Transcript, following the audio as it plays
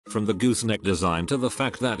From the gooseneck design to the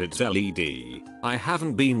fact that it's LED, I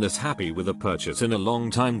haven't been this happy with a purchase in a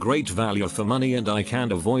long time. Great value for money, and I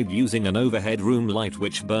can't avoid using an overhead room light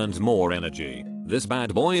which burns more energy. This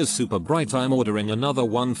bad boy is super bright. I'm ordering another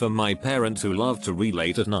one for my parents who love to read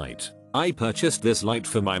late at night. I purchased this light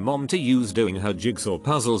for my mom to use doing her jigsaw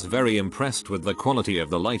puzzles. Very impressed with the quality of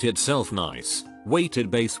the light itself. Nice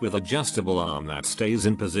weighted base with adjustable arm that stays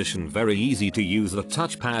in position. Very easy to use. The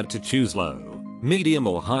touchpad to choose low, medium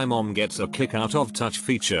or high. Mom gets a kick out of touch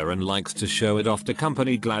feature and likes to show it off to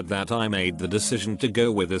company. Glad that I made the decision to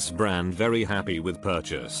go with this brand. Very happy with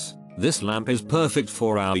purchase. This lamp is perfect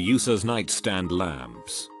for our use as nightstand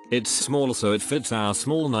lamps. It's small so it fits our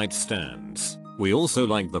small nightstands. We also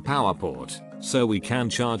like the power port, so we can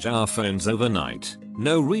charge our phones overnight.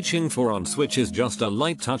 No reaching for on switches, just a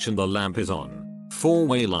light touch and the lamp is on.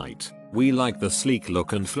 4-way light. We like the sleek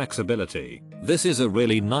look and flexibility. This is a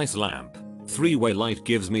really nice lamp. 3-way light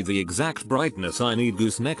gives me the exact brightness I need.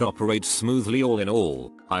 Gooseneck operates smoothly. All in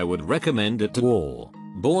all, I would recommend it to all.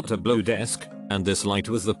 Bought a blue desk, and this light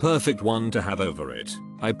was the perfect one to have over it.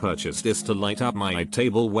 I purchased this to light up my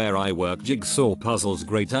table where I work jigsaw puzzles.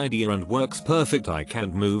 Great idea and works perfect. I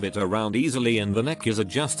can move it around easily and the neck is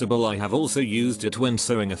adjustable. I have also used it when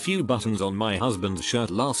sewing a few buttons on my husband's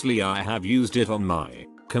shirt. Lastly, I have used it on my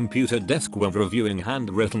computer desk when reviewing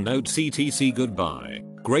handwritten notes etc. Goodbye.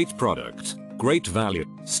 Great product, great value,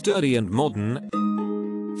 sturdy and modern.